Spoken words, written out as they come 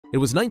It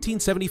was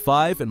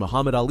 1975 and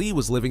Muhammad Ali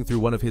was living through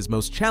one of his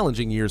most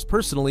challenging years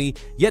personally,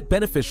 yet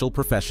beneficial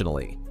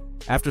professionally.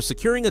 After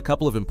securing a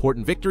couple of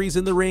important victories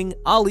in the ring,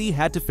 Ali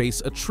had to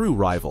face a true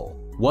rival,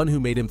 one who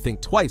made him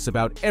think twice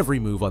about every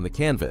move on the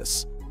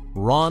canvas: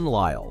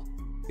 Lyle.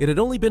 It had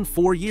only been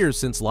 4 years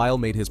since Lyle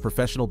made his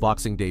professional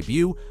boxing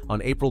debut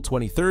on April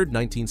 23,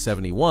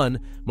 1971,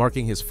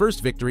 marking his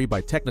first victory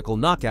by technical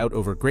knockout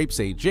over Grapes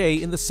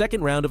AJ in the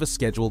second round of a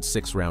scheduled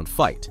 6-round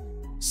fight.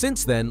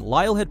 Since then,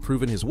 Lyle had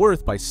proven his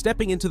worth by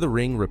stepping into the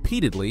ring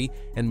repeatedly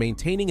and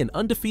maintaining an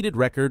undefeated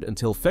record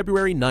until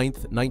February 9,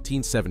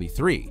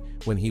 1973,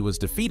 when he was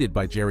defeated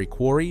by Jerry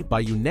Cantera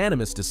by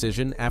unanimous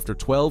decision after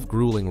 12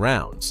 grueling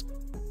rounds.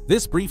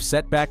 This brief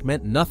setback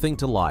meant nothing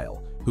to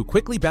Lyle, who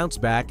quickly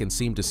bounced back and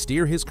seemed to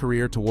steer his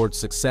career towards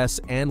success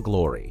and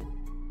glory.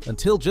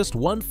 Until just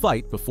one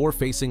fight before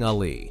facing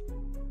Ali.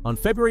 On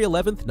February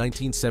 11,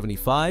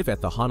 1975, at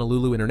the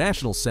Honolulu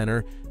International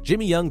Center,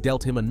 Jimmy Young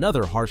dealt him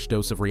another harsh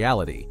dose of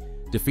reality,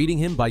 defeating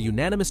him by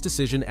unanimous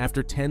decision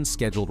after 10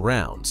 scheduled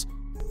rounds.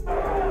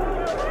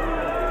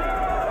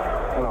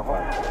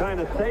 Trying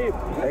to save,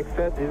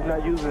 except he's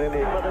not using any.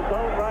 With his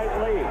own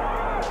right leg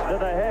to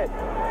the head.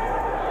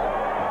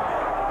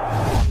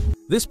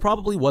 This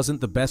probably wasn't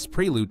the best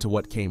prelude to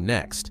what came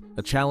next,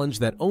 a challenge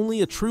that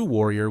only a true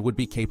warrior would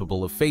be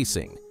capable of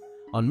facing.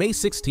 On May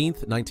 16,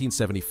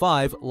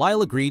 1975,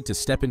 Lyle agreed to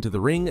step into the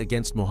ring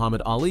against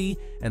Muhammad Ali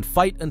and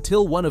fight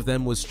until one of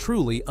them was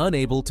truly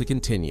unable to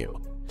continue.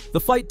 The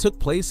fight took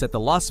place at the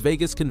Las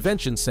Vegas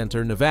Convention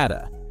Center,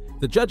 Nevada.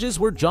 The judges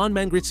were John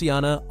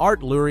Mangriciana,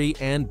 Art Lurie,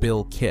 and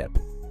Bill Kipp.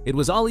 It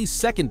was Ali's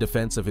second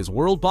defense of his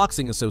World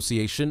Boxing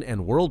Association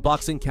and World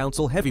Boxing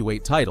Council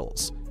heavyweight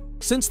titles.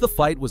 Since the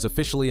fight was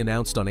officially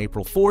announced on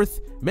April 4th,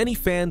 many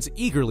fans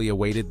eagerly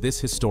awaited this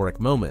historic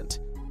moment.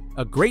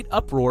 A great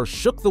uproar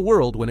shook the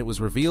world when it was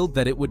revealed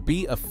that it would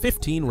be a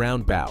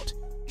 15-round bout.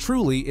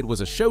 Truly, it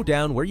was a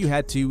showdown where you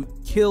had to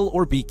kill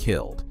or be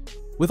killed.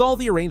 With all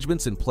the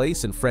arrangements in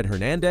place and Fred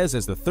Hernandez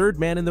as the third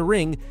man in the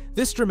ring,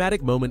 this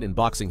dramatic moment in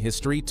boxing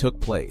history took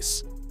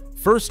place.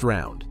 First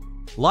round.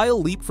 Lyle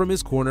leaped from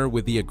his corner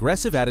with the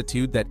aggressive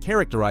attitude that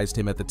characterized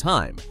him at the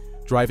time,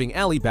 driving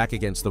Ali back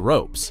against the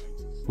ropes.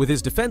 With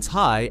his defense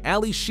high,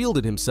 Ali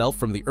shielded himself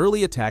from the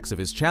early attacks of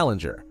his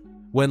challenger.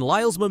 When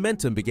Lyle's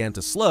momentum began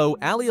to slow,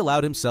 Ali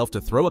allowed himself to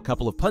throw a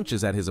couple of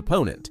punches at his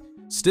opponent.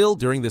 Still,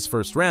 during this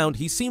first round,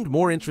 he seemed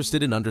more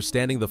interested in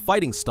understanding the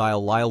fighting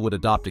style Lyle would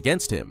adopt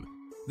against him.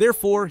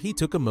 Therefore, he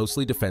took a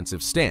mostly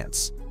defensive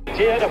stance.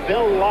 Here to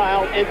build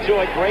Lyle into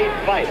a great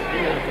fight.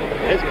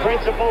 His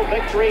principal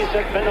victories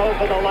have been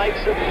over the likes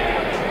of...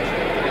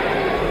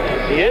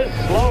 He is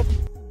slow.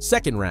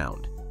 Second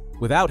round.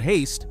 Without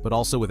haste, but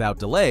also without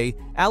delay,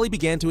 Ali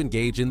began to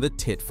engage in the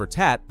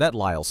tit-for-tat that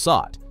Lyle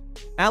sought.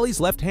 Ali's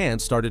left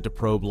hand started to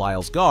probe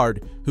Lyle's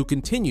guard, who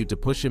continued to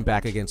push him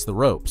back against the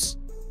ropes.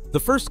 The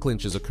first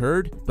clinches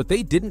occurred, but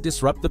they didn't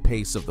disrupt the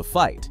pace of the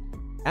fight.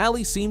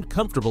 Ali seemed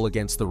comfortable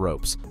against the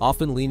ropes,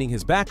 often leaning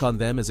his back on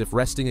them as if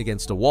resting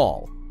against a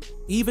wall.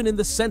 Even in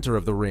the center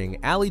of the ring,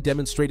 Ali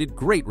demonstrated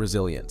great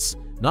resilience,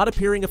 not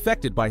appearing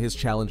affected by his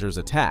challenger's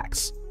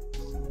attacks.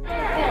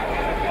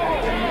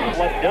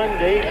 What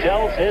Dundee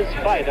tells his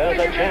fighter,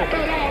 the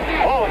champion.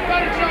 Oh,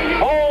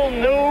 whole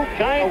new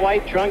kind of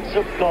white trunks,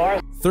 of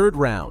course. Third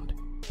round.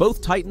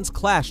 Both titans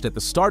clashed at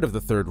the start of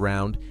the third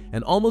round,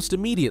 and almost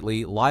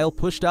immediately, Lyle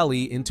pushed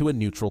Ali into a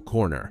neutral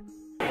corner.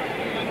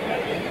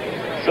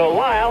 So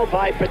Lyle,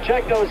 by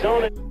Pacheco's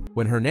own...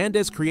 When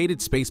Hernandez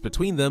created space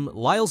between them,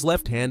 Lyle's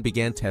left hand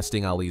began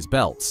testing Ali's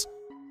belts.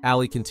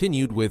 Ali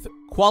continued with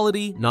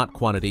quality, not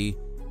quantity,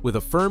 with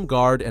a firm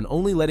guard and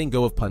only letting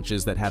go of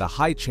punches that had a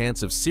high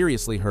chance of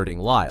seriously hurting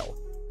Lyle.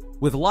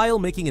 With Lyle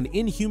making an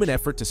inhuman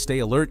effort to stay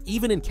alert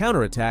even in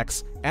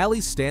counterattacks,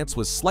 Ali's stance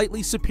was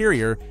slightly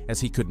superior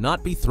as he could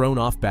not be thrown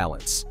off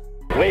balance.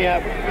 We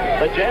have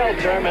the jail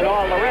term and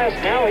all the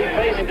rest. Now he's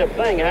facing the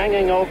thing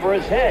hanging over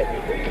his head.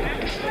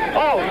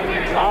 Oh,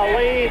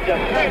 Ali...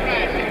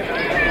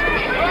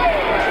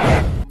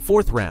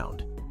 Fourth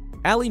round.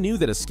 Ali knew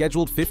that a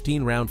scheduled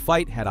 15-round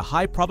fight had a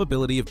high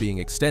probability of being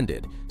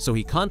extended, so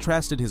he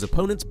contrasted his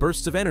opponent's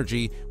bursts of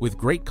energy with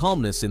great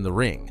calmness in the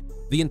ring.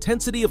 The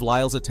intensity of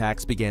Lyle's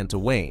attacks began to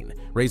wane,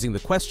 raising the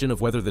question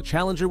of whether the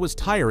challenger was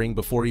tiring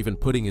before even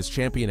putting his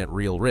champion at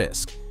real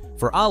risk.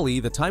 For Ali,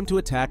 the time to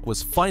attack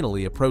was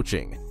finally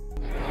approaching.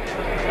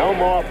 No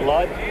more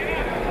blood.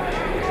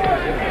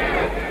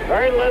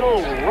 Very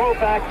little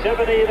rope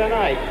activity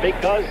tonight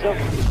because of...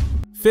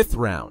 Fifth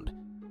round.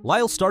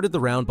 Lyle started the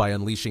round by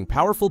unleashing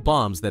powerful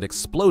bombs that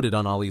exploded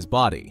on Ali's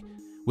body.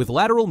 With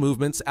lateral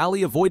movements,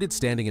 Ali avoided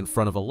standing in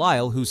front of a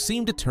Lyle who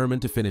seemed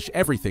determined to finish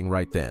everything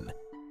right then.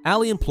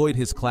 Ali employed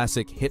his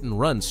classic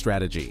hit-and-run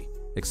strategy,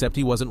 except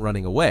he wasn't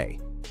running away.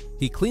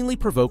 He cleanly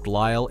provoked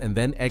Lyle and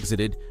then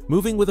exited,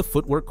 moving with a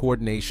footwork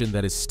coordination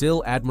that is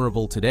still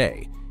admirable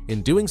today.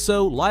 In doing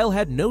so, Lyle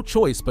had no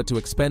choice but to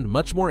expend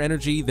much more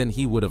energy than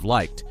he would have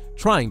liked,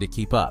 trying to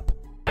keep up.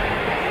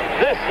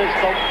 This is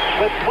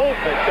with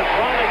movement, the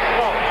chronic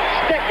slow,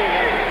 sticking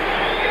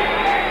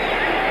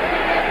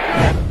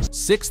it.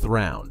 Sixth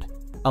round.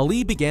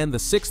 Ali began the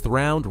 6th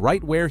round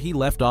right where he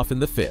left off in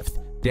the 5th,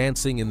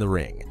 dancing in the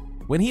ring.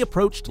 When he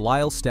approached,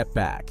 Lyle stepped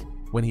back.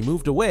 When he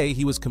moved away,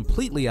 he was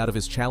completely out of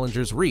his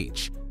challenger's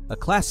reach. A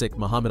classic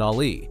Muhammad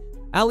Ali.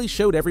 Ali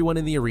showed everyone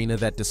in the arena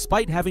that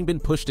despite having been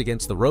pushed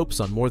against the ropes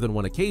on more than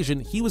one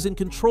occasion, he was in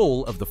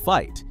control of the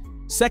fight.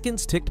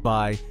 Seconds ticked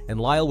by, and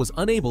Lyle was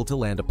unable to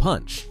land a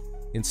punch.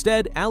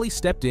 Instead, Ali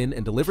stepped in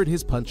and delivered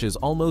his punches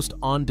almost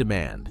on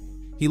demand.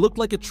 He looked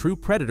like a true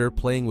predator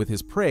playing with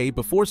his prey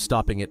before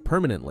stopping it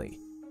permanently.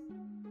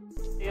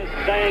 He is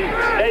saying,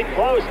 stay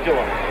close to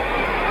him,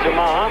 to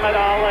Muhammad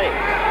Ali.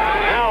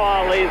 Now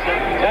Ali's,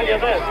 and tell you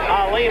this,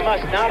 Ali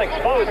must not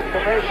expose the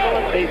commercial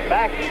and be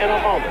back in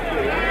a moment.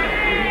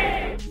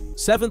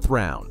 7th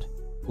round.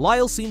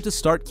 Lyle seemed to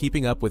start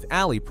keeping up with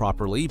Ali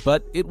properly,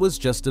 but it was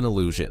just an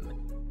illusion.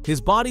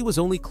 His body was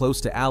only close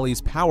to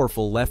Ali's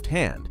powerful left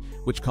hand,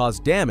 which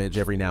caused damage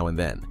every now and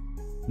then.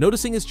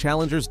 Noticing his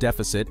challenger's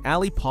deficit,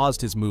 Ali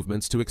paused his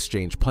movements to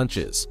exchange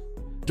punches.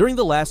 During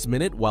the last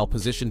minute, while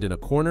positioned in a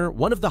corner,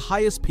 one of the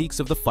highest peaks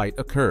of the fight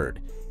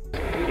occurred.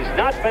 He's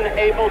not been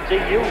able to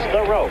use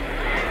the rope.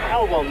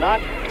 Lyle will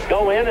not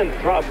go in and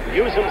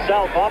use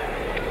himself up,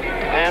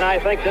 and I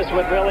think this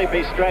would really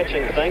be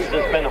stretching things.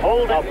 Has been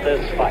holding up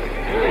this fight. In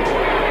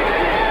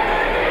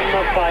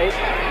the fight.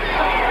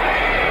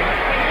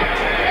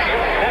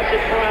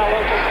 Message from our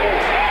local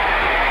station.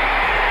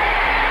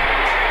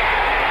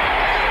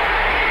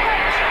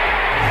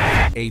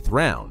 8th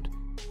round.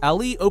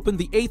 Ali opened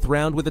the 8th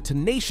round with a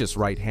tenacious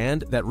right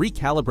hand that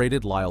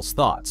recalibrated Lyle's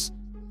thoughts.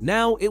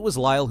 Now it was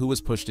Lyle who was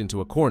pushed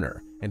into a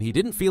corner, and he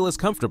didn't feel as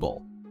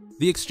comfortable.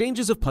 The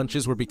exchanges of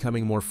punches were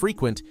becoming more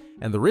frequent,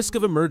 and the risk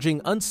of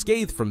emerging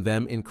unscathed from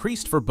them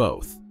increased for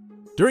both.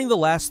 During the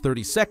last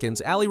 30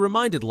 seconds, Ali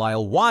reminded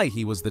Lyle why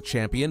he was the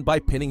champion by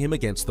pinning him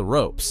against the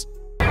ropes.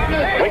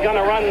 We're going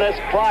to run this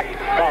clock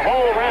the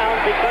whole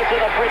round because of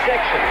the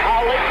prediction.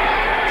 Ali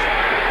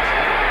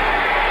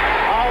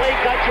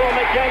got to him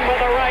again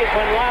with a right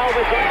when Lyle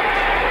was in.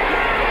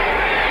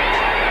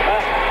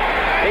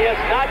 He is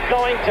not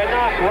going to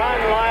not run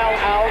Lyle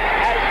out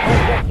as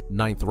predicted.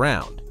 9th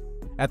round.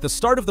 At the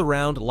start of the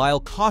round, Lyle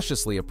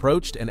cautiously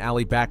approached and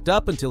Ali backed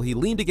up until he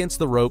leaned against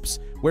the ropes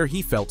where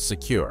he felt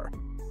secure.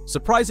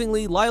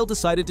 Surprisingly, Lyle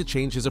decided to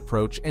change his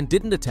approach and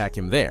didn't attack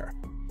him there.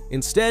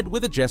 Instead,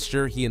 with a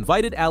gesture, he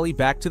invited Ali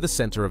back to the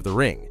center of the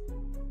ring.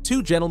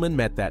 Two gentlemen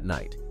met that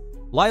night.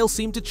 Lyle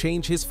seemed to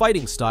change his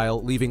fighting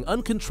style, leaving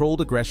uncontrolled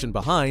aggression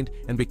behind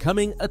and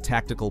becoming a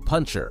tactical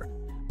puncher.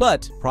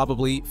 But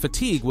probably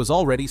fatigue was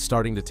already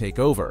starting to take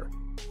over.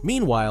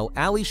 Meanwhile,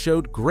 Ali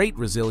showed great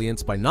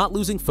resilience by not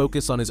losing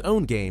focus on his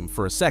own game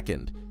for a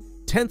second.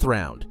 10th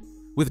round.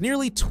 With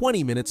nearly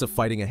 20 minutes of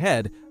fighting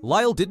ahead,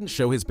 Lyle didn't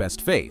show his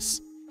best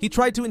face. He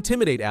tried to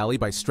intimidate Ali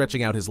by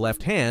stretching out his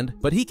left hand,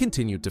 but he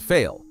continued to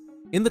fail.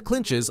 In the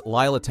clinches,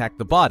 Lyle attacked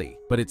the body,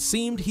 but it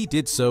seemed he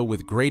did so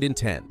with great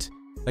intent.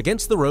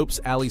 Against the ropes,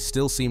 Ali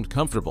still seemed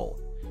comfortable.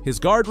 His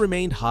guard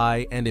remained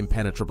high and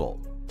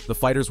impenetrable. The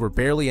fighters were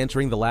barely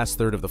entering the last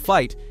third of the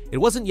fight. It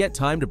wasn't yet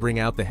time to bring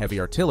out the heavy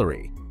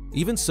artillery.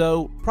 Even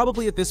so,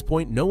 probably at this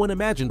point no one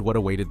imagined what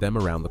awaited them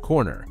around the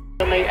corner.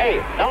 In the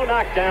 8th, no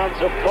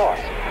knockdowns, of course.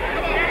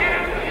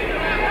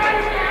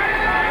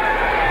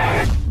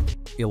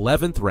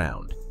 11th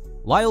round.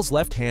 Lyle's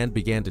left hand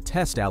began to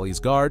test Ali's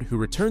guard, who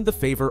returned the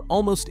favor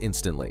almost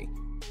instantly.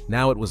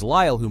 Now it was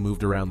Lyle who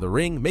moved around the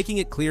ring, making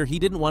it clear he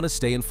didn't want to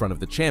stay in front of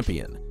the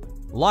champion.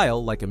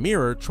 Lyle, like a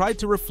mirror, tried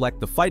to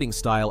reflect the fighting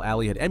style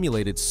Ali had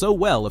emulated so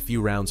well a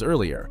few rounds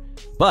earlier.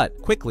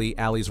 But quickly,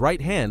 Ali's right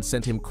hand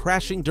sent him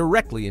crashing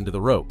directly into the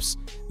ropes.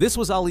 This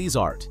was Ali's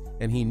art,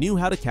 and he knew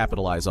how to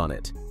capitalize on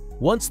it.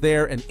 Once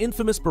there, an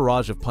infamous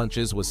barrage of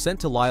punches was sent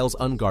to Lyle's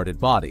unguarded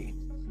body.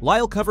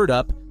 Lyle covered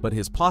up, but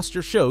his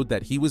posture showed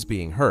that he was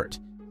being hurt.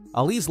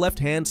 Ali's left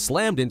hand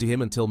slammed into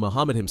him until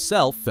Muhammad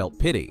himself felt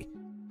pity.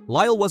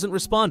 Lyle wasn't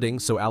responding,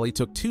 so Ali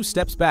took 2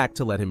 steps back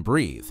to let him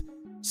breathe.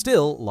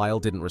 Still, Lyle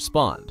didn't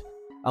respond.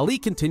 Ali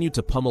continued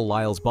to pummel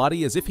Lyle's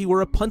body as if he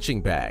were a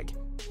punching bag.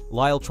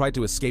 Lyle tried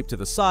to escape to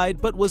the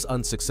side, but was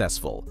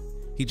unsuccessful.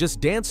 He just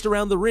danced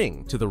around the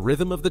ring to the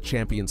rhythm of the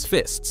champion's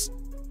fists.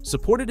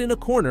 Supported in a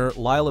corner,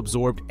 Lyle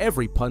absorbed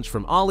every punch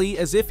from Ali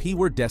as if he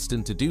were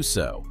destined to do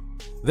so.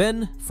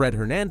 Then, Fred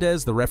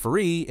Hernandez, the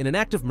referee, in an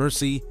act of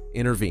mercy,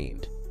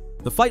 intervened.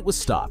 The fight was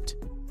stopped.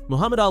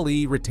 Muhammad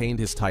Ali retained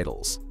his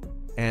titles.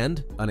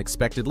 And,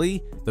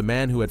 unexpectedly, the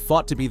man who had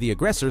fought to be the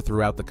aggressor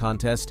throughout the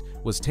contest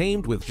was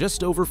tamed with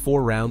just over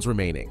 4 rounds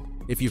remaining.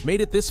 If you've made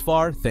it this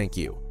far, thank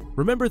you.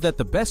 Remember that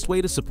the best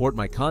way to support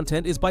my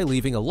content is by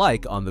leaving a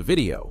like on the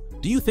video.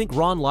 Do you think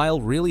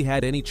Lyle really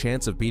had any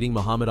chance of beating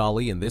Muhammad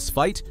Ali in this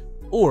fight?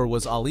 Or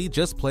was Ali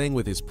just playing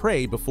with his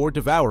prey before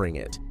devouring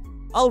it?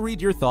 I'll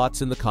read your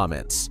thoughts in the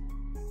comments.